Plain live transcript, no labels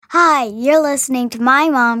Hi, you're listening to my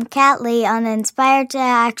mom, Kat Lee, on the Inspired to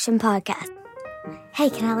Action podcast. Hey,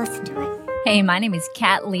 can I listen to it? Hey, my name is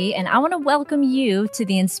Kat Lee, and I want to welcome you to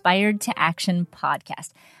the Inspired to Action podcast.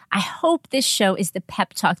 I hope this show is the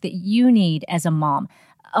pep talk that you need as a mom,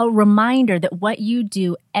 a reminder that what you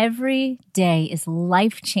do every day is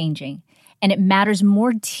life-changing, and it matters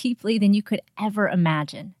more deeply than you could ever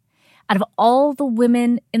imagine. Out of all the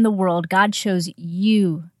women in the world, God chose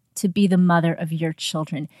you to be the mother of your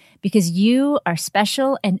children because you are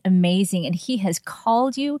special and amazing, and He has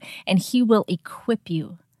called you and He will equip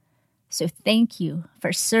you. So thank you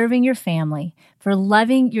for serving your family, for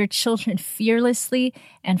loving your children fearlessly,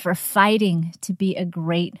 and for fighting to be a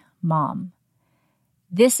great mom.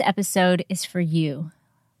 This episode is for you.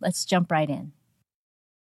 Let's jump right in.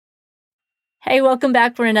 Hey, welcome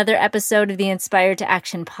back for another episode of the Inspired to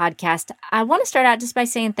Action podcast. I want to start out just by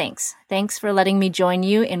saying thanks. Thanks for letting me join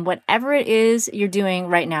you in whatever it is you're doing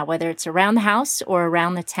right now, whether it's around the house or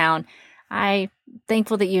around the town. I'm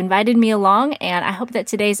thankful that you invited me along, and I hope that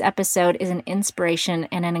today's episode is an inspiration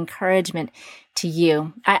and an encouragement to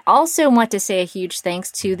you. I also want to say a huge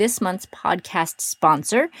thanks to this month's podcast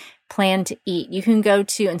sponsor, Plan to Eat. You can go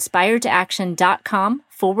to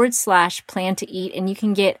inspiredtoaction.com/plan to eat, and you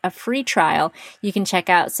can get a free trial. You can check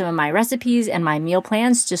out some of my recipes and my meal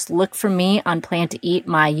plans. Just look for me on Plan to Eat.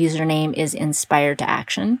 My username is Inspired to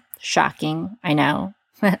Action. Shocking, I know.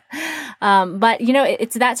 But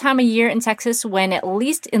it's that time of year in Texas when, at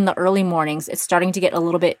least in the early mornings, it's starting to get a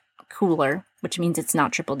little bit cooler, which means it's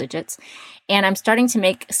not triple digits. And I'm starting to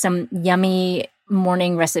make some yummy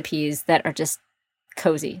morning recipes that are just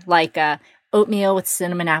cozy, like oatmeal with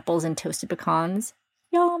cinnamon apples and toasted pecans.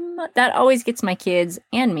 Yum! That always gets my kids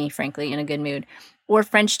and me, frankly, in a good mood. Or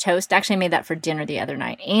French toast. Actually, I made that for dinner the other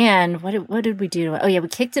night. And what did we do? Oh, yeah, we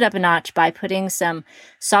kicked it up a notch by putting some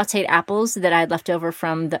sauteed apples that I had left over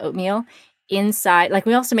from the oatmeal inside. Like,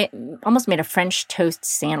 we also almost made a French toast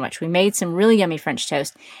sandwich. We made some really yummy French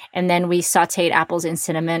toast, and then we sauteed apples in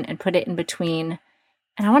cinnamon and put it in between.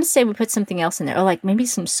 And I want to say we put something else in there. Oh, like maybe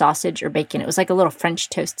some sausage or bacon. It was like a little French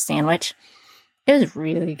toast sandwich. It was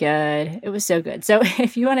really good. It was so good. So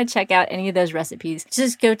if you want to check out any of those recipes,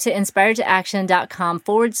 just go to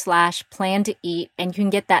inspiredtoaction.com/plan to eat, and you can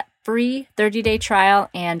get that free 30-day trial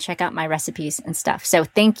and check out my recipes and stuff. So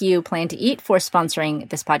thank you, Plan to Eat, for sponsoring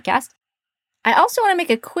this podcast. I also want to make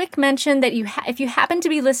a quick mention that if you happen to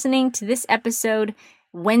be listening to this episode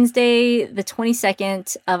Wednesday, the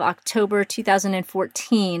 22nd of October,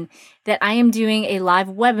 2014, that I am doing a live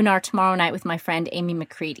webinar tomorrow night with my friend Amy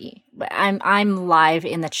McCready. I'm live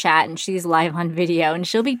in the chat, and she's live on video, and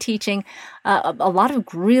she'll be teaching a lot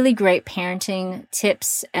of really great parenting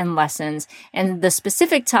tips and lessons. And the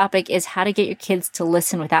specific topic is how to get your kids to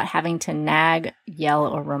listen without having to nag, yell,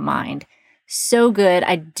 or remind. So good.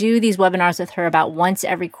 I do these webinars with her about once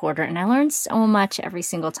every quarter, and I learn so much every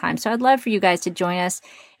single time. So I'd love for you guys to join us.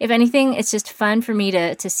 If anything, it's just fun for me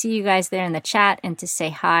to see you guys there in the chat and to say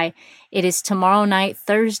hi. It is tomorrow night,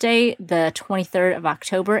 Thursday, the 23rd of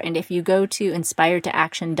October. And if you go to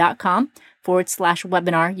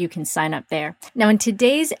inspiredtoaction.com/webinar, you can sign up there. Now, in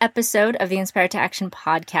today's episode of the Inspired to Action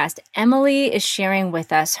podcast, Emily is sharing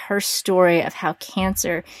with us her story of how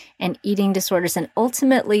cancer and eating disorders and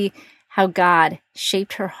ultimately how God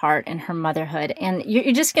shaped her heart and her motherhood. And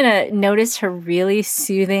you're just going to notice her really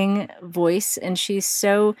soothing voice. And she's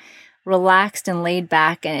so relaxed and laid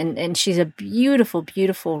back. And she's a beautiful,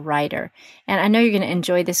 beautiful writer. And I know you're going to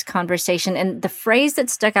enjoy this conversation. And the phrase that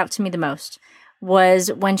stuck out to me the most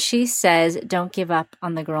was when she says, "Don't give up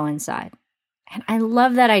on the girl inside." And I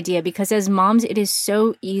love that idea because as moms, it is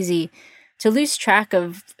so easy to lose track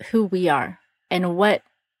of who we are and what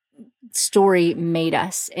story made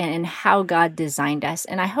us and how God designed us.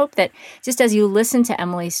 And I hope that just as you listen to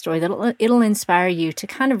Emily's story, that it'll inspire you to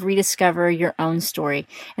kind of rediscover your own story.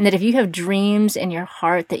 And that if you have dreams in your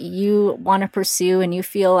heart that you want to pursue and you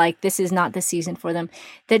feel like this is not the season for them,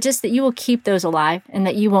 that you will keep those alive and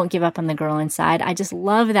that you won't give up on the girl inside. I just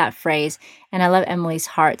love that phrase, and I love Emily's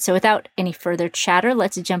heart. So without any further chatter,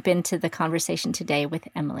 let's jump into the conversation today with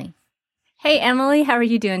Emily. Hey, Emily, how are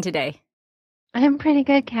you doing today? I'm pretty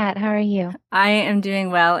good, Kat. How are you? I am doing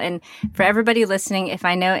well. And for everybody listening, if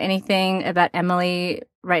I know anything about Emily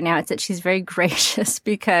right now, it's that she's very gracious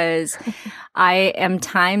because I am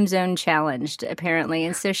time zone challenged, apparently.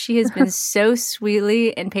 And so she has been so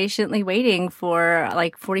sweetly and patiently waiting for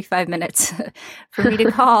like 45 minutes for me to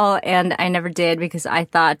call. And I never did because I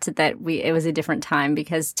thought that it was a different time,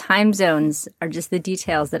 because time zones are just the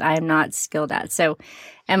details that I am not skilled at. So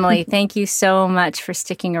Emily, thank you so much for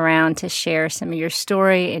sticking around to share some of your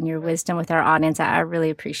story and your wisdom with our audience. I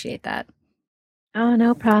really appreciate that. Oh,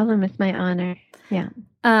 no problem. It's my honor. Yeah.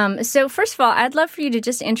 So first of all, I'd love for you to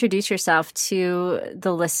just introduce yourself to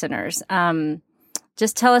the listeners.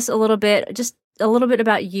 Just tell us just a little bit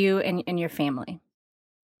about you and your family.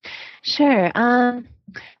 Sure.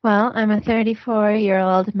 Well, I'm a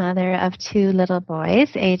 34-year-old mother of two little boys,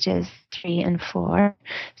 ages 3 and 4,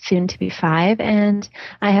 soon to be 5, and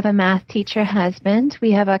I have a math teacher husband.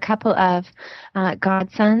 We have a couple of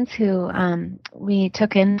godsons who we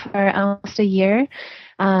took in for almost a year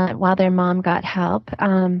while their mom got help.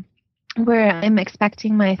 I'm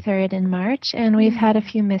expecting my third in March, and we've had a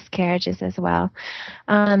few miscarriages as well.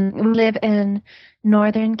 We live in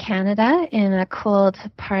northern Canada in a cold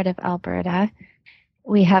part of Alberta.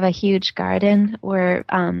 We have a huge garden. We're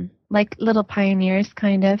like little pioneers,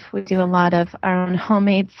 kind of. We do a lot of our own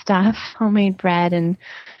homemade stuff, homemade bread and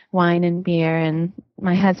wine and beer, and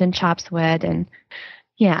my husband chops wood. And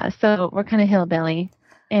yeah, so we're kind of hillbilly.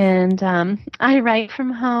 And I write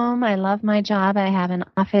from home. I love my job. I have an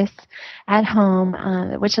office at home,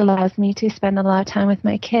 which allows me to spend a lot of time with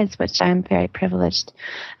my kids, which I'm very privileged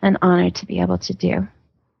and honored to be able to do.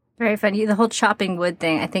 Very funny. The whole chopping wood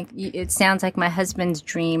thing, I think it sounds like my husband's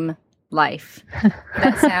dream life.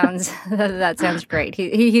 That sounds great.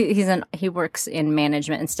 He works in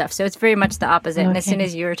management and stuff, so it's very much the opposite. Okay. And as soon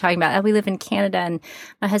as you were talking about, we live in Canada and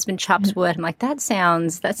my husband chops wood, I'm like, that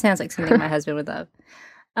sounds like something my husband would love.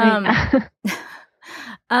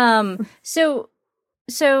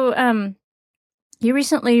 So you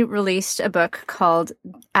recently released a book called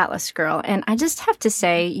Atlas Girl, and I just have to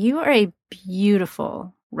say, you are a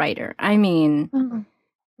beautiful writer. I mean,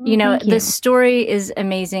 the story is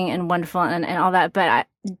amazing and wonderful and all that, but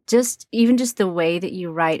even just the way that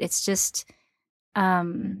you write, it's just,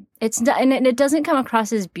 and it doesn't come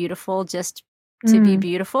across as beautiful just to be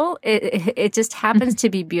beautiful. It just happens to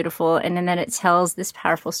be beautiful, and then it tells this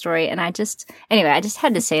powerful story. And I just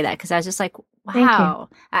had to say that because I was just like, wow,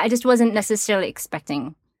 I just wasn't necessarily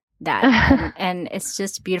expecting that, and it's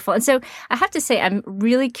just beautiful. And so I have to say, I'm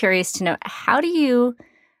really curious to know, how do you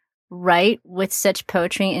write with such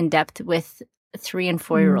poetry and depth with a 3 and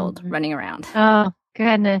 4-year-old running around? Oh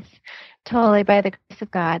goodness, totally by the grace of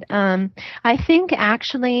God. I think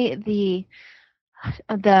actually the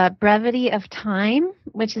brevity of time,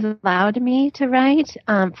 which has allowed me to write,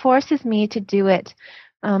 forces me to do it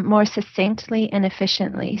more succinctly and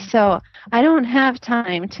efficiently. So I don't have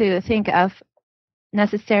time to think of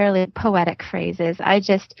necessarily poetic phrases.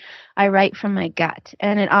 I write from my gut,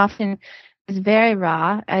 and it often is very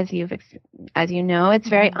raw, as you know. It's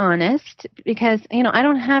very honest because I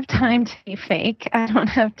don't have time to be fake. I don't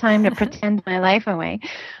have time to pretend my life away.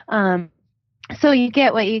 So you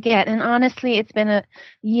get what you get. And honestly, it's been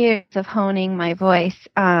years of honing my voice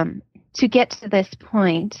to get to this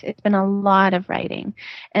point. It's been a lot of writing.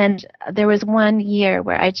 And there was one year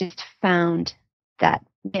where I just found that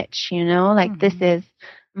niche, this is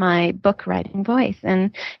my book writing voice.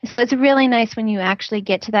 And so it's really nice when you actually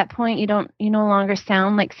get to that point. You no longer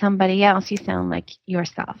sound like somebody else. You sound like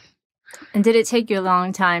yourself. And did it take you a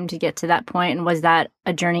long time to get to that point? And was that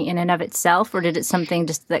a journey in and of itself, or did it something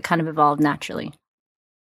just that kind of evolved naturally?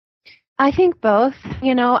 I think both.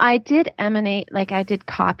 I did I did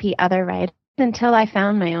copy other writers until I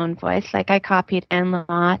found my own voice. Like I copied Anne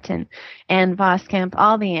Lamott and Anne Voskamp,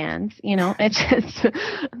 all the Annes. It just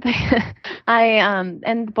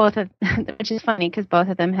and both of, which is funny because both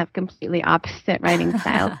of them have completely opposite writing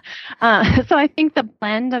styles. So I think the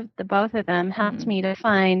blend of the both of them helped me to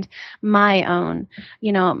find my own,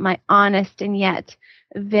 my honest and yet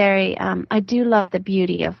very, I do love the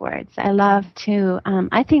beauty of words. I love to,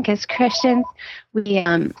 I think as Christians, we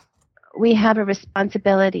have a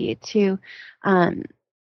responsibility to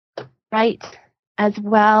write as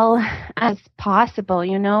well as possible,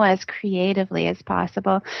 as creatively as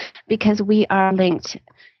possible, because we are linked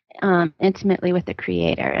intimately with the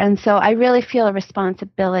Creator. And so I really feel a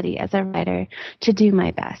responsibility as a writer to do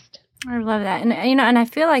my best. I love that. And, and I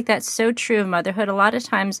feel like that's so true of motherhood. A lot of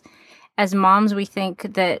times as moms, we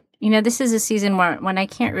think that, this is a season when I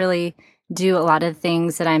can't really do a lot of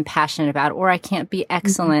things that I'm passionate about, or I can't be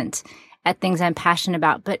excellent at things I'm passionate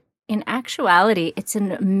about. But in actuality, it's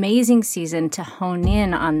an amazing season to hone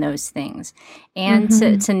in on those things and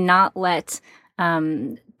to not let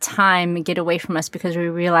time get away from us because we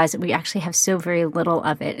realize that we actually have so very little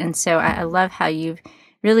of it. And so I love how you've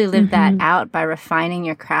really lived that out by refining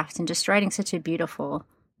your craft and just writing such a beautiful,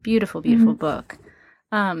 beautiful, beautiful book.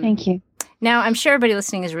 Thank you. Now, I'm sure everybody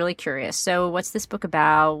listening is really curious. So what's this book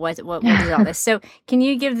about? What is all this? So can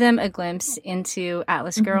you give them a glimpse into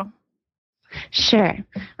Atlas Girl? Sure.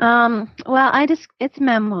 Well, it's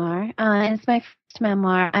memoir. And it's my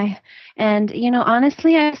memoir.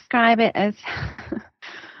 Honestly, I describe it as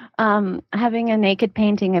having a naked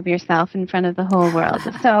painting of yourself in front of the whole world.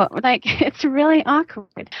 So, like, it's really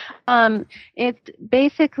awkward. It's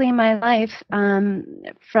basically my life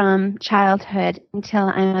from childhood until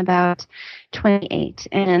I'm about 28.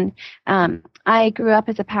 And I grew up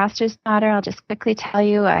as a pastor's daughter. I'll just quickly tell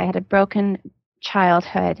you, I had a broken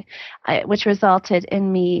childhood, which resulted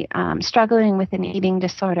in me struggling with an eating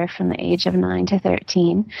disorder from the age of 9 to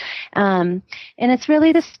 13. And it's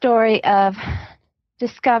really the story of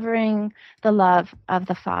discovering the love of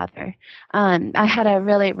the Father. I had a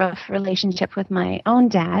really rough relationship with my own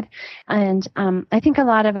dad, and I think a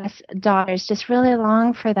lot of us daughters just really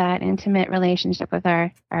long for that intimate relationship with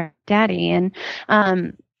our daddy, and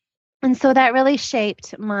so that really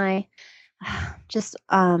shaped my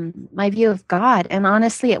my view of God. And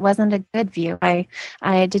honestly, it wasn't a good view. I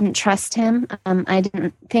didn't trust him. I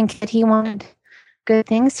didn't think that he wanted good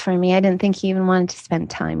things for me. I didn't think he even wanted to spend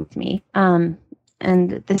time with me.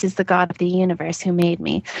 And this is the God of the universe who made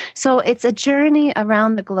me. So it's a journey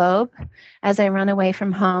around the globe as I run away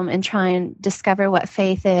from home and try and discover what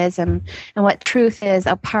faith is and what truth is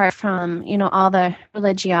apart from, all the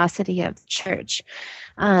religiosity of the church.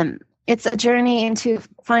 It's a journey into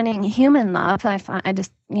finding human love. I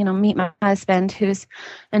just, meet my husband, who's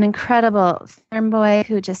an incredible farm boy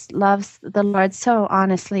who just loves the Lord so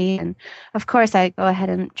honestly. And of course, I go ahead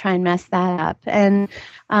and try and mess that up. And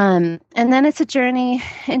then it's a journey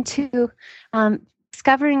into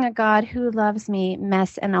discovering a God who loves me,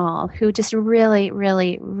 mess and all, who just really,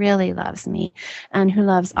 really, really loves me and who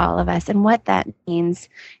loves all of us. And what that means,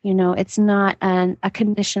 it's not a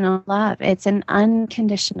conditional love. It's an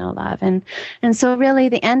unconditional love. And so really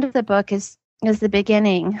the end of the book is the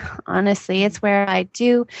beginning. Honestly, it's where I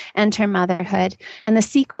do enter motherhood. And the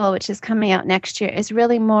sequel, which is coming out next year, is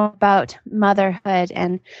really more about motherhood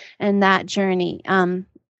and that journey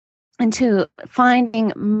into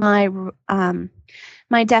finding my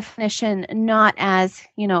definition, not as,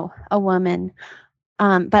 a woman,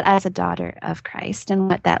 but as a daughter of Christ, and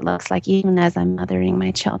what that looks like, even as I'm mothering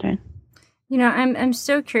my children. I'm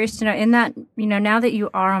so curious to know, in that, now that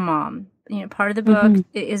you are a mom, part of the book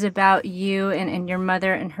is about you and your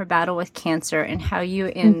mother and her battle with cancer, and how you,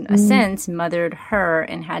 in a sense, mothered her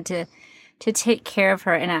and had to take care of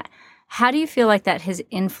her. And how do you feel like that has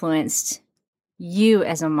influenced you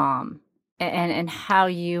as a mom and how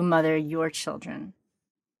you mother your children?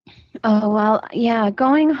 Oh, well, yeah,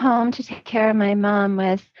 going home to take care of my mom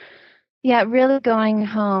was, really going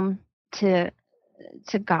home to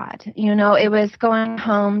God. It was going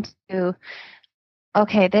home to,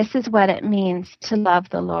 okay, this is what it means to love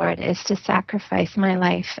the Lord, is to sacrifice my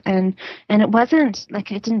life. And it wasn't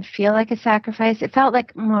like, it didn't feel like a sacrifice. It felt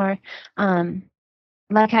like more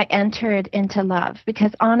like I entered into love,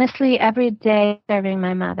 because honestly, every day serving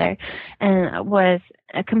my mother was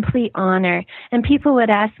a complete honor. And people would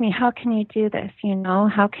ask me, how can you do this?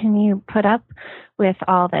 How can you put up with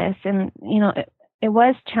all this? And, it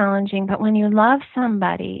was challenging, but when you love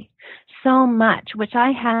somebody so much, which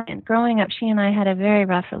I hadn't, growing up, she and I had a very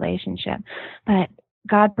rough relationship, but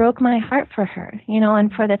God broke my heart for her,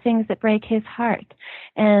 and for the things that break his heart.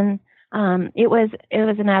 And it was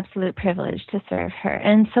an absolute privilege to serve her.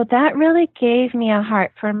 And so that really gave me a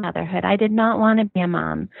heart for motherhood. I did not want to be a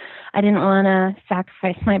mom. I didn't want to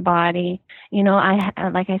sacrifice my body.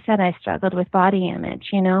 Like I said, I struggled with body image,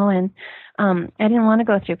 and I didn't want to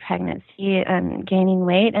go through pregnancy and gaining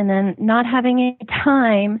weight and then not having any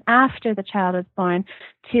time after the child was born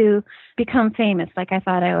to become famous like I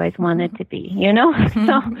thought I always wanted to be,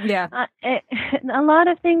 So yeah, a lot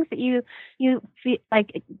of things that you feel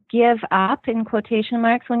like give up in quotation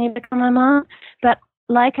marks when you become a mom, but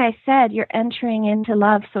like I said, you're entering into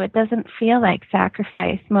love, so it doesn't feel like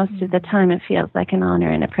sacrifice. Most of the time, it feels like an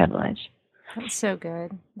honor and a privilege. That's so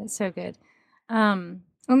good. That's so good. And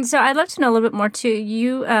so I'd love to know a little bit more too.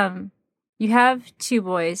 You have 2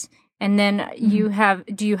 boys, and then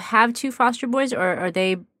do you have 2 foster boys, or are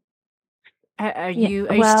they? Are you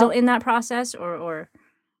still in that process, or?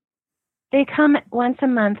 They come once a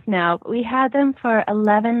month now. We had them for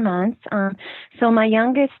 11 months. So my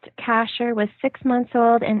youngest, Casher, was 6 months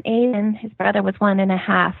old, and Aiden, his brother, was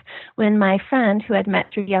 1.5, when my friend, who had met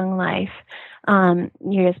through Young Life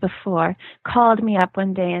years before, called me up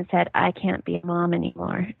one day and said, I can't be a mom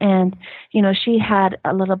anymore. And, she had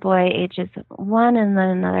a little boy ages 1 and then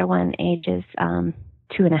another one ages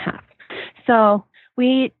 2.5. So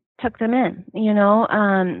we took them in,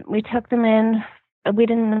 we took them in. We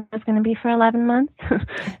didn't know it was going to be for 11 months.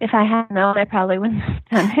 If I had known, I probably wouldn't have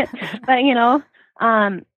done it. But,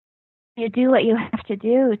 you do what you have to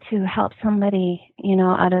do to help somebody,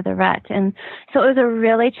 out of the rut. And so it was a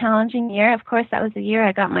really challenging year. Of course, that was the year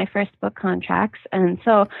I got my first book contracts. And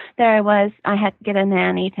so there I had to get a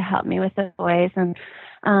nanny to help me with the boys. And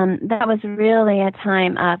that was really a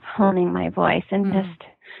time of honing my voice. And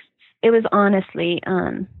it was honestly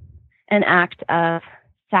an act of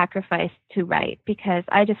sacrifice to write, because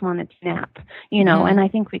I just wanted to nap, and I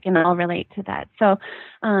think we can all relate to that. So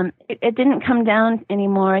it didn't come down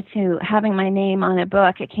anymore to having my name on a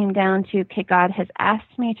book. It came down to, okay, God has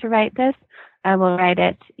asked me to write this. I will write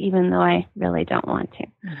it, even though I really don't want to.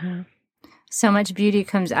 Mm-hmm. So much beauty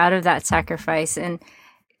comes out of that sacrifice. And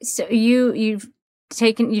so you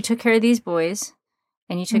took care of these boys,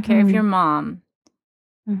 and you took care of your mom.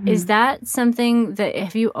 Mm-hmm. Is that something that,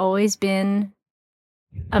 have you always been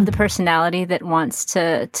of the personality that wants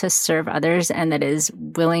to serve others, and that is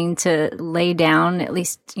willing to lay down, at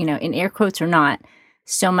least, in air quotes or not,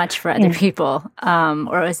 so much for other people?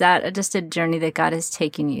 Or is that just a journey that God has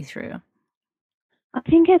taken you through? I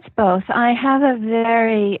think it's both. I have a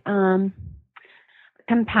very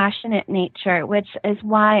compassionate nature, which is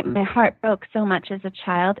why my heart broke so much as a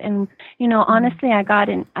child. And, honestly,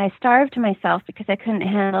 I starved myself because I couldn't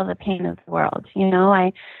handle the pain of the world.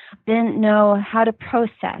 I didn't know how to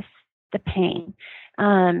process the pain.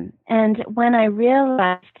 And when I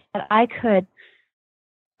realized that I could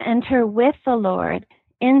enter with the Lord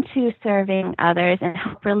into serving others and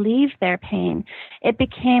help relieve their pain, it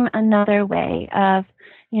became another way of,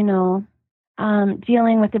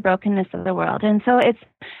 dealing with the brokenness of the world. And so it's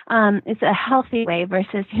a healthy way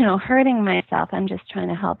versus, hurting myself. I'm just trying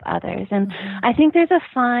to help others. And I think there's a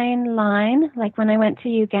fine line. Like when I went to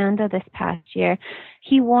Uganda this past year,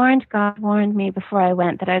 God warned me before I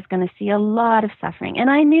went that I was going to see a lot of suffering.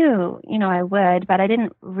 And I knew, I would, but I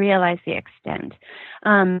didn't realize the extent.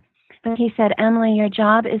 But he said, Emily, your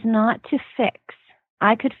job is not to fix.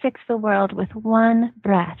 I could fix the world with one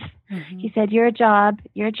breath. Mm-hmm. He said, your job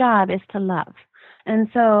is to love. And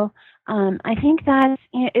so I think that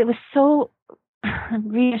it was so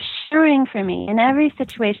reassuring for me in every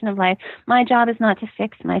situation of life. My job is not to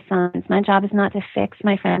fix my sons. My job is not to fix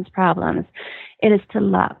my friends' problems. It is to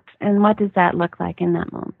love. And what does that look like in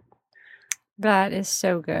that moment? That is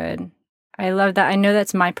so good. I love that. I know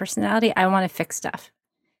that's my personality. I want to fix stuff.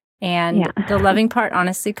 And the loving part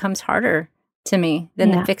honestly comes harder to me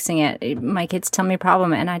than the fixing it. My kids tell me a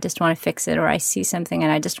problem and I just want to fix it, or I see something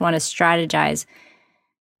and I just want to strategize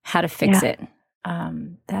how to fix it.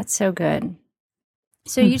 That's so good.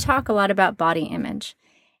 So you talk a lot about body image,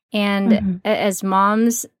 and as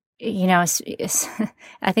moms, I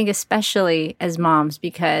think especially as moms,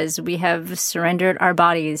 because we have surrendered our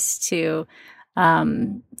bodies to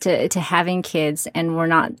having kids, and we're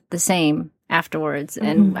not the same afterwards.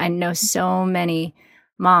 And I know so many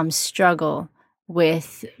moms struggle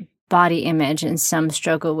with body image, and some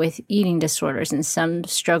struggle with eating disorders, and some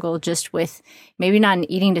struggle just with maybe not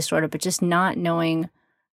an eating disorder, but just not knowing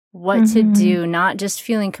what to do, not just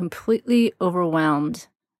feeling completely overwhelmed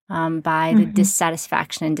by the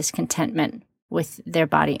dissatisfaction and discontentment with their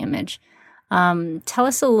body image. Tell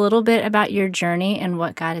us a little bit about your journey and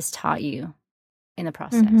what God has taught you in the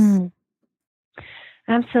process.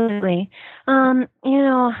 Absolutely.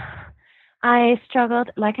 I struggled,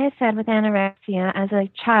 like I said, with anorexia as a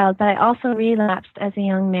child, but I also relapsed as a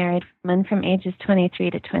young married woman from ages 23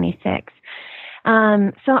 to 26.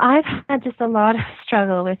 So I've had just a lot of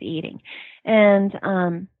struggle with eating.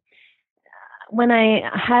 And when I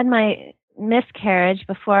had my miscarriage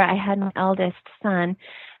before I had my eldest son,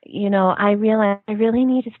 I realized I really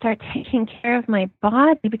need to start taking care of my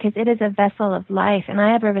body, because it is a vessel of life and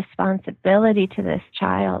I have a responsibility to this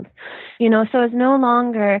child. So it's no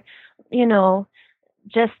longer,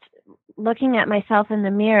 just looking at myself in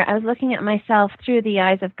the mirror. I was looking at myself through the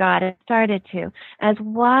eyes of God. It started to, as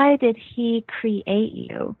why did he create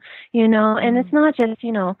you? And it's not just,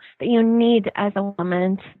 that you need as a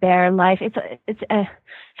woman to bear life. It's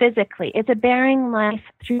physically, it's a bearing life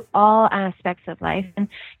through all aspects of life. And,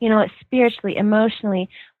 spiritually, emotionally,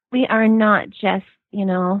 we are not just,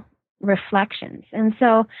 reflections. And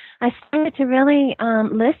so I started to really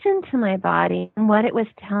listen to my body and what it was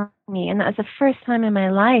telling me. And that was the first time in my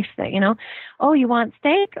life that, oh, you want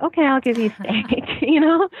steak? Okay, I'll give you steak.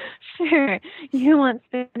 Sure. You want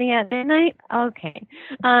spaghetti at midnight? Okay.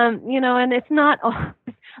 And it's not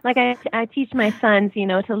like I teach my sons,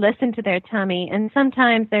 to listen to their tummy, and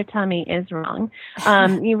sometimes their tummy is wrong.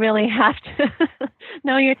 You really have to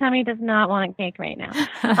know your tummy does not want cake right now.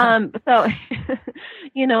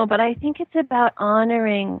 But I think it's about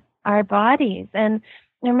honoring our bodies and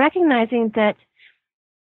recognizing that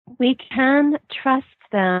we can trust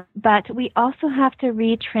them, but we also have to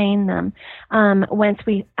retrain them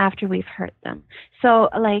after we've hurt them. So,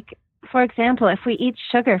 like, for example, if we eat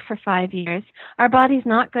sugar for 5 years, our body's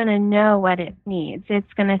not going to know what it needs.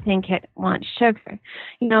 It's going to think it wants sugar.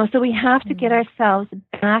 So we have to get ourselves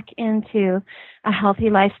back into a healthy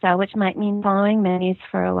lifestyle, which might mean following menus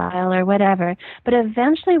for a while or whatever. But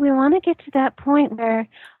eventually we want to get to that point where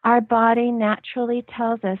our body naturally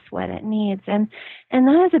tells us what it needs. And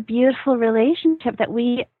that is a beautiful relationship that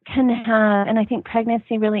we can have. And I think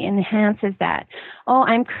pregnancy really enhances that. Oh,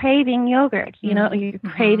 I'm craving yogurt, you're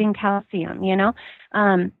craving calcium,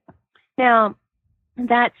 Now,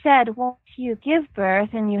 that said, once you give birth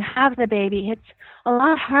and you have the baby, it's a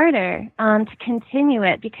lot harder to continue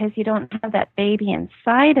it because you don't have that baby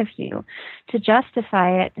inside of you to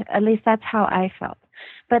justify it. At least that's how I felt.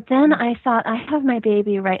 But then I thought, I have my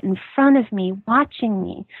baby right in front of me, watching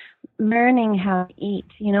me, learning how to eat,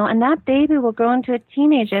 and that baby will grow into a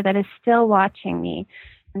teenager that is still watching me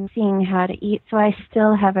and seeing how to eat. So I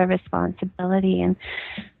still have a responsibility. And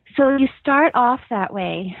so you start off that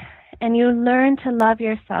way and you learn to love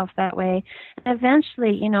yourself that way. And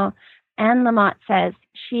eventually, Anne Lamott says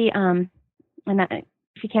if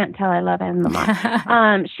you can't tell, I love Anne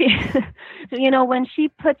Lamott. She, when she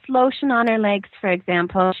puts lotion on her legs, for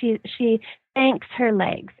example, she thanks her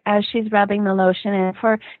legs as she's rubbing the lotion in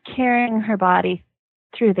for carrying her body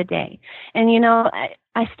through the day. And,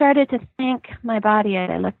 I started to thank my body as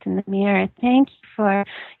I looked in the mirror. Thank you for,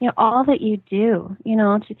 all that you do,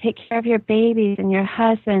 to take care of your babies and your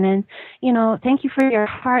husband. And, thank you for your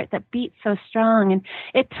heart that beats so strong. And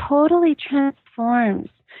it totally transforms.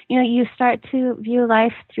 You start to view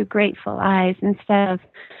life through grateful eyes instead of,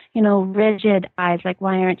 rigid eyes, like,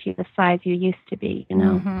 why aren't you the size you used to be,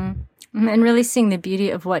 Mm-hmm. And really seeing the beauty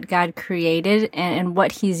of what God created and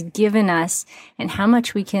what He's given us and how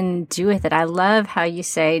much we can do with it. I love how you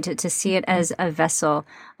say to see it as a vessel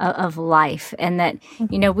of life, and that,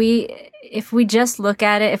 if we just look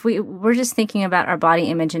at it, if we're just thinking about our body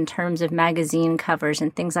image in terms of magazine covers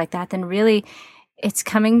and things like that, then really it's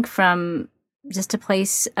coming from just a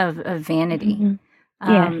place of vanity.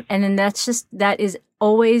 Mm-hmm. Yes. And then that is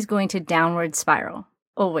always going to downward spiral.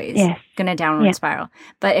 Always going to downward spiral.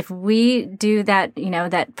 But if we do that,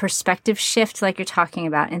 that perspective shift like you're talking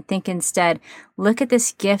about, and think instead, look at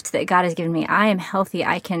this gift that God has given me. I am healthy.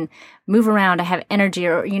 I can move around. I have energy,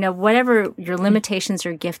 or, whatever your limitations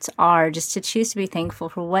or gifts are, just to choose to be thankful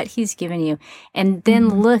for what He's given you. And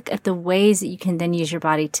then look at the ways that you can then use your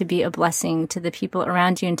body to be a blessing to the people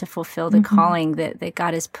around you and to fulfill the calling that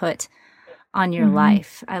God has put on your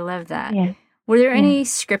life. I love that. Yeah. Were there any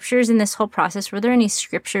scriptures in this whole process? Were there any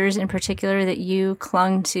scriptures in particular that you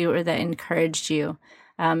clung to or that encouraged you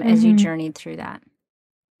as you journeyed through that?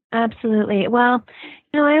 Absolutely. Well,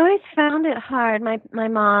 I always found it hard. My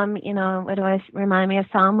mom, would always remind me of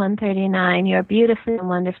Psalm 139, "You are beautifully and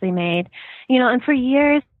wonderfully made." And for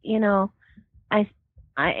years,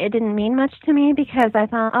 it didn't mean much to me because I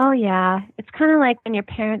thought, oh yeah, it's kind of like when your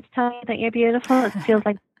parents tell you that you're beautiful. It feels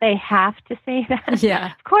like they have to say that.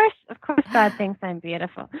 Yeah. Of course, God thinks I'm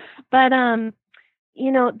beautiful. But,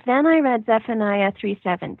 then I read Zephaniah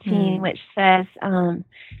 3:17, which says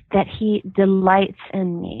that He delights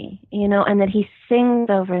in me, and that He sings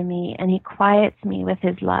over me and He quiets me with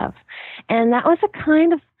His love. And that was a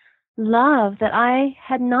kind of love that I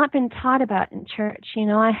had not been taught about in church.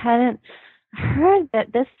 I hadn't heard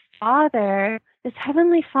that this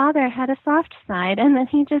Heavenly Father had a soft side, and that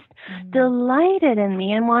He just delighted in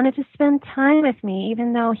me and wanted to spend time with me,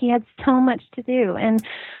 even though He had so much to do. And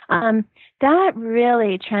that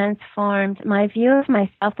really transformed my view of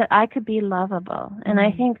myself, that I could be lovable. And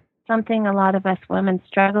I think something a lot of us women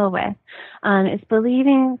struggle with is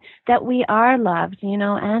believing that we are loved,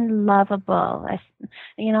 and lovable.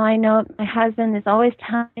 I know my husband is always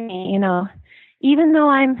telling me, even though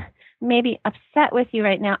I'm maybe upset with you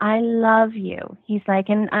right now, I love you. He's like,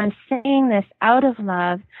 and I'm saying this out of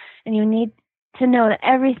love, and you need to know that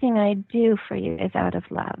everything I do for you is out of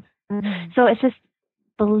love. So it's just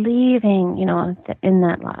believing, in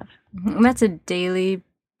that love. And that's a daily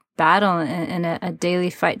battle and a daily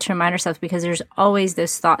fight to remind ourselves, because there's always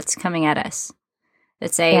those thoughts coming at us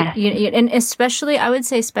that say, and especially, I would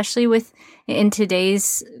say, especially in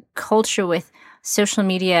today's culture with social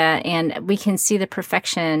media, and we can see the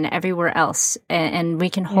perfection everywhere else, and we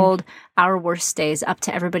can hold our worst days up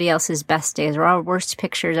to everybody else's best days, or our worst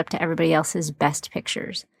pictures up to everybody else's best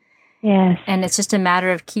pictures. Yes. And it's just a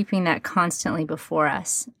matter of keeping that constantly before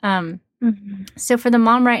us. So for the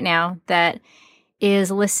mom right now that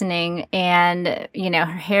is listening and, her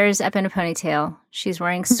hair's up in a ponytail. She's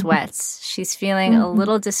wearing sweats. She's feeling a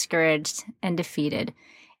little discouraged and defeated.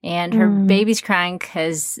 And her baby's crying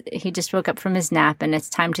because he just woke up from his nap and it's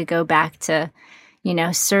time to go back to,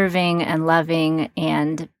 serving and loving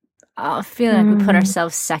and feeling like we put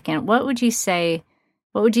ourselves second. What would you say?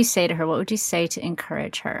 What would you say to her? What would you say to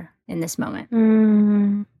encourage her in this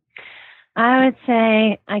moment? I would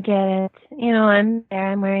say, I get it. I'm there,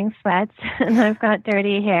 I'm wearing sweats, and I've got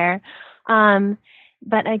dirty hair.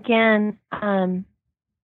 But again,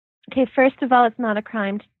 first of all, it's not a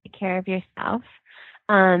crime to take care of yourself.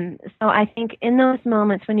 So I think in those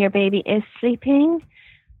moments when your baby is sleeping,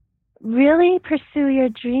 really pursue your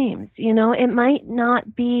dreams. It might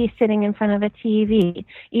not be sitting in front of a TV,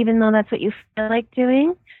 even though that's what you feel like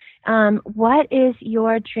doing. What is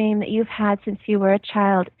your dream that you've had since you were a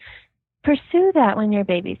child? Pursue that when your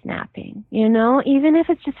baby's napping, even if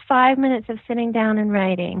it's just 5 minutes of sitting down and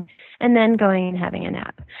writing and then going and having a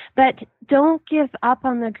nap. But don't give up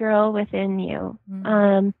on the girl within you.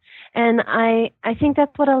 And I think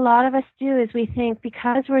that's what a lot of us do is we think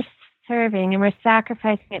because we're serving and we're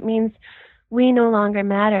sacrificing, it means we no longer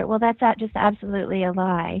matter. Well, that's just absolutely a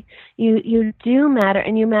lie. You do matter,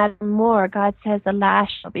 and you matter more. God says the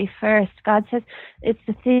last shall be first. God says it's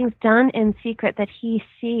the things done in secret that he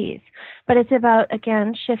sees. But it's about,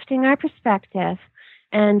 again, shifting our perspective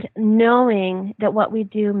and knowing that what we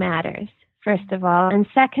do matters, first of all. And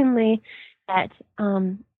secondly, that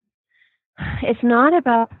it's not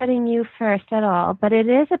about putting you first at all, but it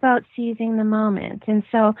is about seizing the moment. And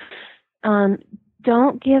so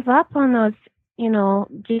don't give up on those,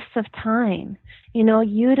 gifts of time.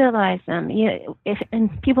 Utilize them.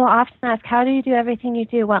 And people often ask, how do you do everything you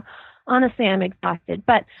do? Well, honestly, I'm exhausted,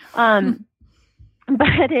 but and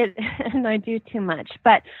I do too much.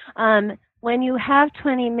 But when you have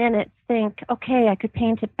 20 minutes, think, okay, I could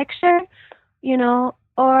paint a picture,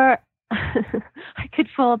 or I could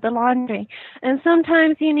fold the laundry. And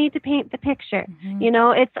sometimes you need to paint the picture.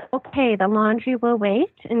 It's okay. The laundry will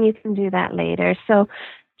wait, and you can do that later. So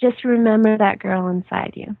just remember that girl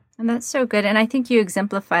inside you. And that's so good. And I think you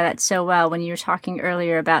exemplify that so well when you were talking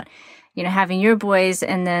earlier about, having your boys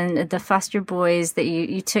and then the foster boys that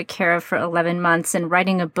you took care of for 11 months and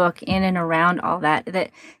writing a book in and around all that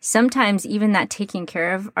sometimes even that taking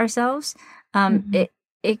care of ourselves,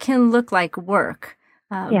 it can look like work.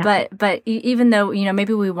 But even though,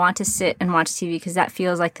 maybe we want to sit and watch TV because that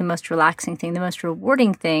feels like the most relaxing thing, the most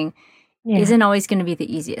rewarding thing isn't always going to be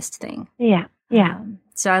the easiest thing. Yeah.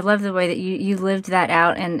 So I love the way that you lived that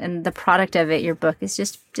out and the product of it, your book, is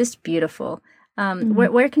just beautiful.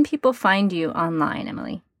 Where can people find you online,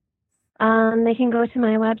 Emily? They can go to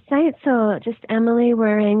my website. So just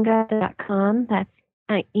EmilyWierenga.com. That's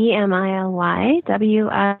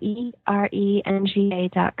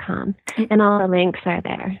EmilyWierenga.com. And all the links are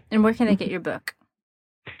there. And where can they get your book?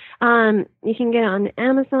 You can get it on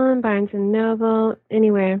Amazon, Barnes & Noble,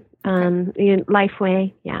 anywhere.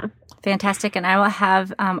 Lifeway, yeah. Fantastic. And I will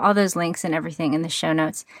have all those links and everything in the show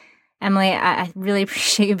notes. Emily, I really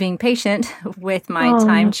appreciate you being patient with my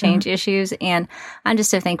time change issues. And I'm just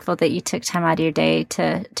so thankful that you took time out of your day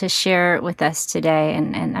to share with us today.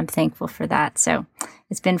 And I'm thankful for that. So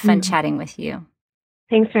it's been fun chatting with you.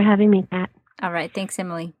 Thanks for having me, Pat. All right. Thanks,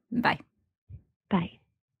 Emily. Bye. Bye.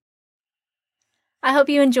 I hope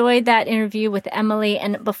you enjoyed that interview with Emily.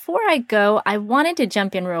 And before I go, I wanted to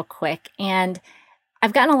jump in real quick. And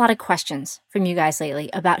I've gotten a lot of questions from you guys lately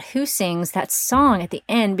about who sings that song at the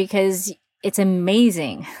end because it's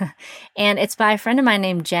amazing. And it's by a friend of mine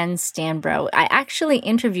named Jen Stanbro. I actually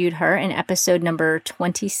interviewed her in episode number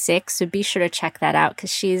 26, so be sure to check that out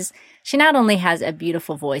because she not only has a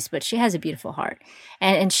beautiful voice, but she has a beautiful heart.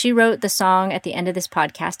 And she wrote the song at the end of this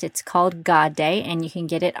podcast. It's called God Day, and you can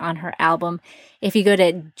get it on her album. If you go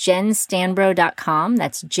to jenstanbro.com,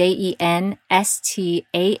 that's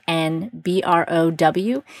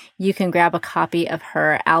JenStanbrow, you can grab a copy of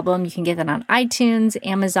her album. You can get that on iTunes,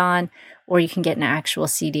 Amazon, or you can get an actual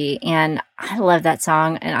CD. And I love that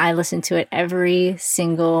song, and I listen to it every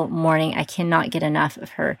single morning. I cannot get enough of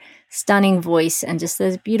her stunning voice and just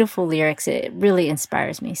those beautiful lyrics. It really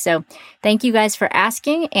inspires me. So thank you guys for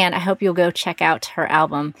asking, and I hope you'll go check out her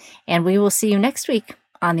album. And we will see you next week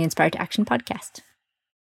on the Inspired to Action podcast.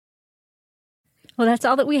 Well, that's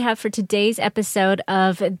all that we have for today's episode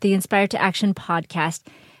of the Inspired to Action podcast.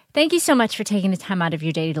 Thank you so much for taking the time out of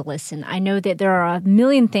your day to listen. I know that there are a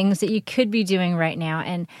million things that you could be doing right now,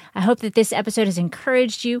 and I hope that this episode has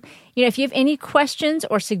encouraged you. If you have any questions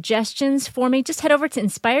or suggestions for me, just head over to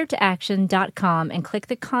inspiredtoaction.com and click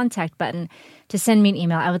the contact button to send me an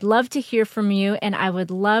email. I would love to hear from you, and I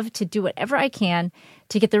would love to do whatever I can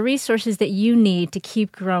to get the resources that you need to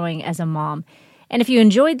keep growing as a mom. And if you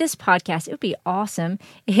enjoyed this podcast, it would be awesome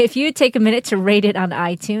if you would take a minute to rate it on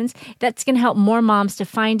iTunes. That's going to help more moms to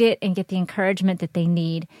find it and get the encouragement that they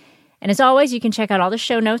need. And as always, you can check out all the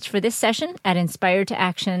show notes for this session at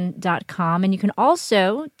inspiredtoaction.com. And you can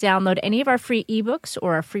also download any of our free ebooks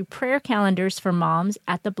or our free prayer calendars for moms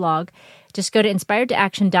at the blog. Just go to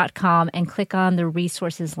inspiredtoaction.com and click on the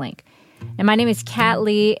resources link. And my name is Kat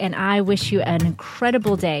Lee, and I wish you an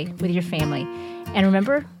incredible day with your family. And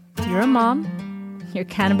remember, you're a mom. You're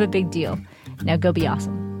kind of a big deal. Now go be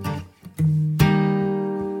awesome.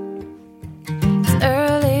 It's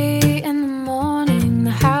early in the morning,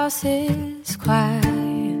 the house is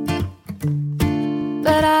quiet,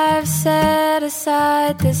 but I've set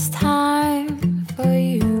aside this time for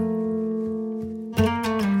you.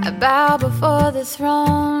 I bow before the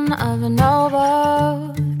throne of a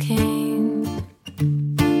noble king,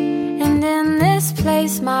 and in this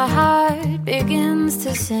place my heart begins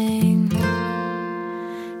to sing.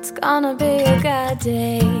 It's gonna be a God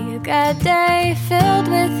day filled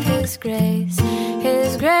with His grace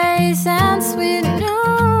and sweet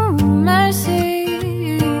new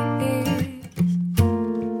mercies.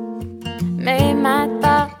 May my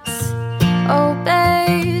thoughts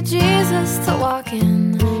obey Jesus, to walk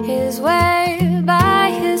in His way by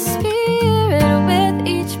His Spirit with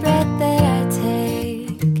each breath that I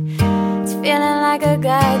take. It's feeling like a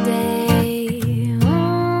God day.